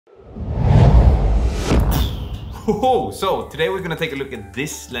Whoa, so today we're gonna take a look at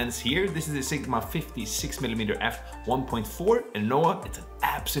this lens here. This is the Sigma 56mm f1.4, and Noah, it's an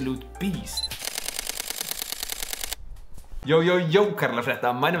absolute beast. Yo, Karla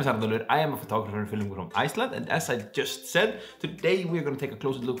Fretta, my name is Arnoldur. I am a photographer and filmmaker from Iceland, and as I just said, today we're gonna take a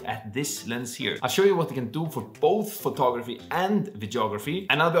closer look at this lens here. I'll show you what it can do for both photography and videography,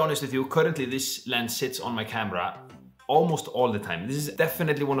 and I'll be honest with you, currently this lens sits on my camera almost all the time. This is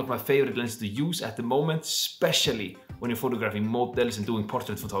definitely one of my favorite lenses to use at the moment, especially when you're photographing models and doing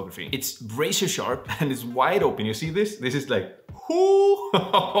portrait photography. It's razor sharp and it's wide open. You see this? This is like,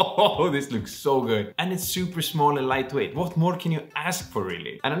 whoo! This looks so good. And it's super small and lightweight. What more can you ask for,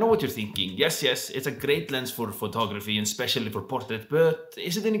 really? And I know what you're thinking. Yes, it's a great lens for photography and especially for portrait, but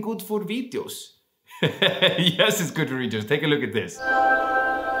is it any good for videos? Yes, it's good for videos. Take a look at this.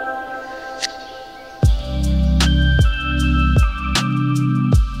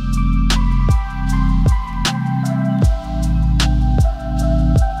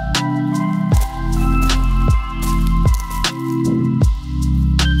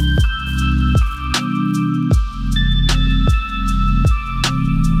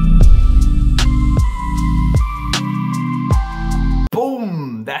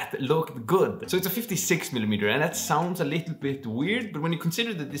 Looked good. So it's a 56mm, and that sounds a little bit weird, but when you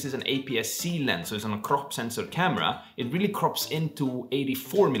consider that this is an APS-C lens, so it's on a crop sensor camera, it really crops into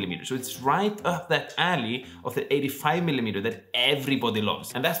 84mm. So it's right up that alley of the 85mm that everybody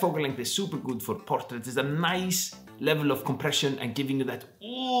loves. And that focal length is super good for portraits. It's a nice level of compression and giving you that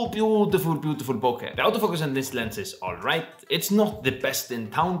beautiful bokeh. The autofocus on this lens is alright. It's not the best in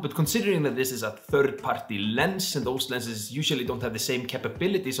town, but considering that this is a third-party lens and those lenses usually don't have the same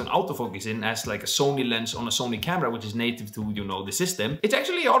capabilities on autofocusing as like a Sony lens on a Sony camera, which is native to, you know, the system, it's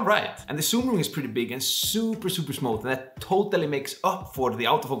actually alright. And the zoom ring is pretty big and super smooth, and that totally makes up for the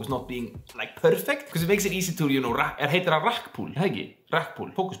autofocus not being like perfect, because it makes it easy to, you know, heitir að rackpull, ekki?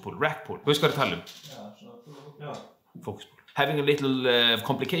 Rackpull, focuspull, rackpull. Þú veist hvað ég tala um? Focus pull. Having a little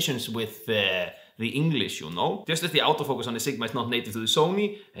complications with the English, you know. Just as the autofocus on the Sigma is not native to the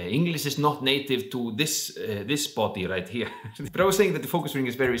Sony, English is not native to this body right here. But I was saying that the focus ring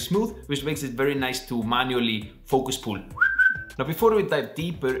is very smooth, which makes it very nice to manually focus pull. Now, before we dive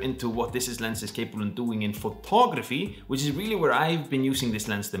deeper into what this lens is capable of doing in photography, which is really where I've been using this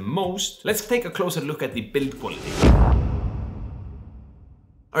lens the most, let's take a closer look at the build quality.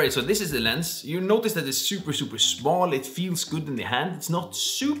 Alright, so this is the lens. You notice that it's super small. It feels good in the hand. It's not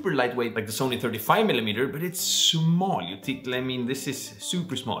super lightweight like the Sony 35mm, but it's small. You think, I mean, this is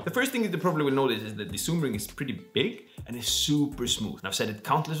super small. The first thing that you probably will notice is that the zoom ring is pretty big and it's super smooth. And I've said it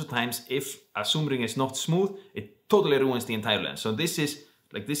countless of times, if a zoom ring is not smooth, it totally ruins the entire lens. So this is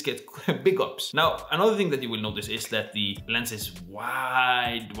like, this gets big ups. Now, another thing that you will notice is that the lens is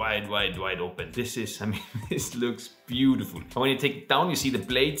wide open. This is, I mean, this looks beautiful. And when you take it down, you see the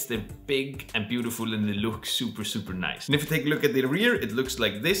blades, they're big and beautiful and they look super nice. And if you take a look at the rear, it looks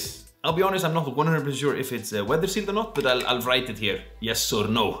like this. I'll be honest, I'm not 100% sure if it's weather sealed or not, but I'll write it here, yes or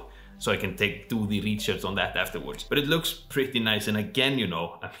no, so I can do the research on that afterwards. But it looks pretty nice, and again, you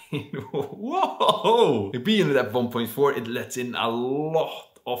know, I mean, whoa! Being at that 1.4, it lets in a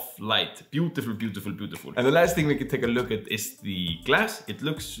lot of light. Beautiful. And the last thing we can take a look at is the glass. It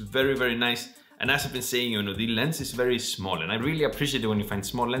looks very nice. And as I've been saying, you know, the lens is very small, and I really appreciate it when you find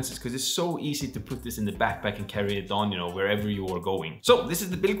small lenses, because it's so easy to put this in the backpack and carry it on, you know, wherever you are going. So this is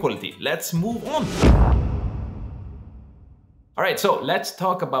the build quality. Let's move on. Alright, so let's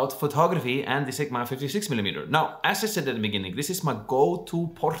talk about photography and the Sigma 56mm. Now, as I said at the beginning, this is my go-to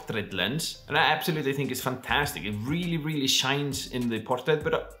portrait lens, and I absolutely think it's fantastic. It really shines in the portrait,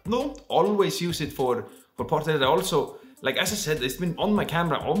 but I don't always use it for portrait. I also, like as I said, it's been on my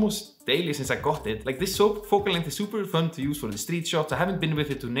camera almost daily since I got it. Like, this focal length is super fun to use for the street shots. I haven't been with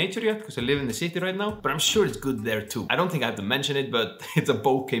it to nature yet because I live in the city right now, but I'm sure it's good there too. I don't think I have to mention it, but it's a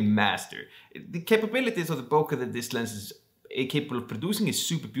bokeh master. The capabilities of the bokeh that this lens is capable of producing is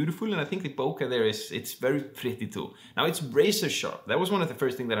super beautiful, and I think the bokeh there it's very pretty too. Now, it's razor sharp. That was one of the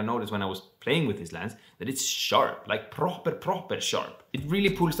first things that I noticed when I was playing with this lens, that it's sharp, like proper sharp. It really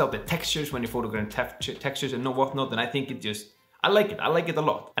pulls out the textures when you photograph textures and whatnot, and I think it just, I like it a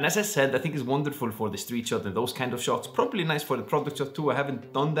lot. And as I said, I think it's wonderful for the street shot and those kind of shots. Probably nice for the product shot too. I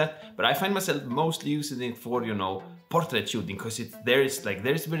haven't done that, but I find myself mostly using it for, you know, portrait shooting, because there's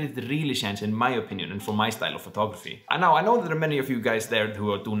where it really shines, in my opinion, and for my style of photography. And now I know there are many of you guys there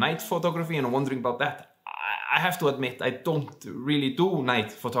who do night photography and are wondering about that. I have to admit, I don't really do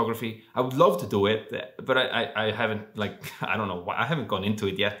night photography. I would love to do it, but I haven't, like, I don't know why, I haven't gone into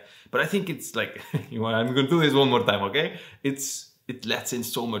it yet. But I think it's like, you know, I'm gonna do this one more time, okay? It lets in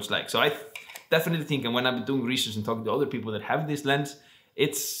so much light. So I definitely think, and when I've been doing research and talking to other people that have this lens,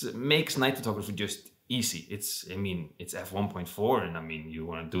 it makes night photography just easy. I mean, it's f1.4, and I mean, you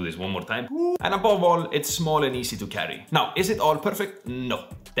want to do this one more time. And above all, it's small and easy to carry. Now, is it all perfect? No,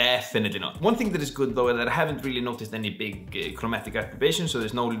 definitely not. One thing that is good though, is that I haven't really noticed any big chromatic aberration, so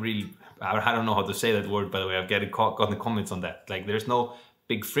there's no real, I don't know how to say that word, by the way, I've gotten comments on that. Like, there's no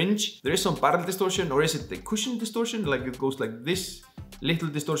big fringe. There is some barrel distortion, or is it the cushion distortion? Like, it goes like this, little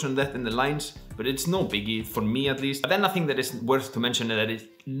distortion that in the lines, but it's no biggie, for me at least. But then I think that is worth to mention is that it's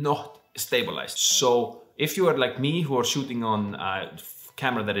not stabilized. So if you are like me, who are shooting on a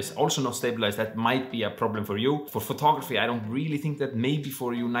camera that is also not stabilized, that might be a problem for you. For photography, I don't really think that. Maybe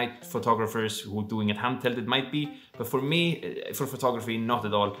for you night photographers who are doing it handheld, it might be, but for me, for photography, not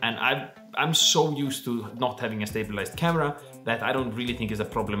at all. And I'm so used to not having a stabilized camera that I don't really think is a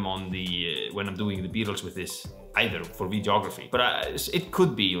problem on the when I'm doing the B-rolls with this either for videography. But it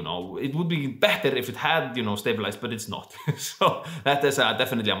could be, you know, it would be better if it had, you know, stabilized, but it's not. So that is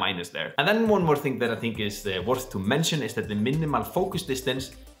definitely a minus there. And then one more thing that I think is worth to mention is that the minimal focus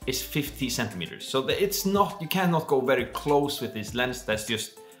distance is 50 centimeters. So it's not, you cannot go very close with this lens. That's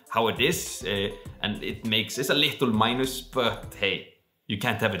just how it is, and it's a little minus, but hey, you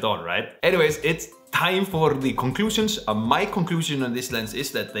can't have it all, right? Anyways, it's time for the conclusions. My conclusion on this lens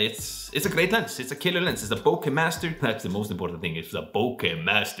is that it's a great lens. It's a killer lens. It's a bokeh master. That's the most important thing. It's a bokeh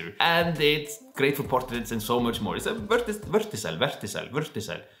master. And it's great for portraits and so much more. It's a vertical.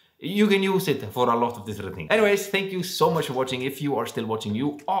 You can use it for a lot of different things. Anyways, thank you so much for watching. If you are still watching,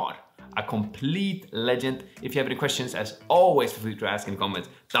 you are a complete legend. If you have any questions, as always, feel free to ask in comments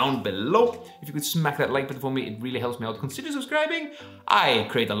down below. If you could smack that like button for me, it really helps me out. Consider subscribing. I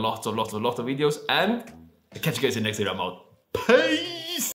create a lot of videos, and I'll catch you guys in the next video. I'm out. Peace!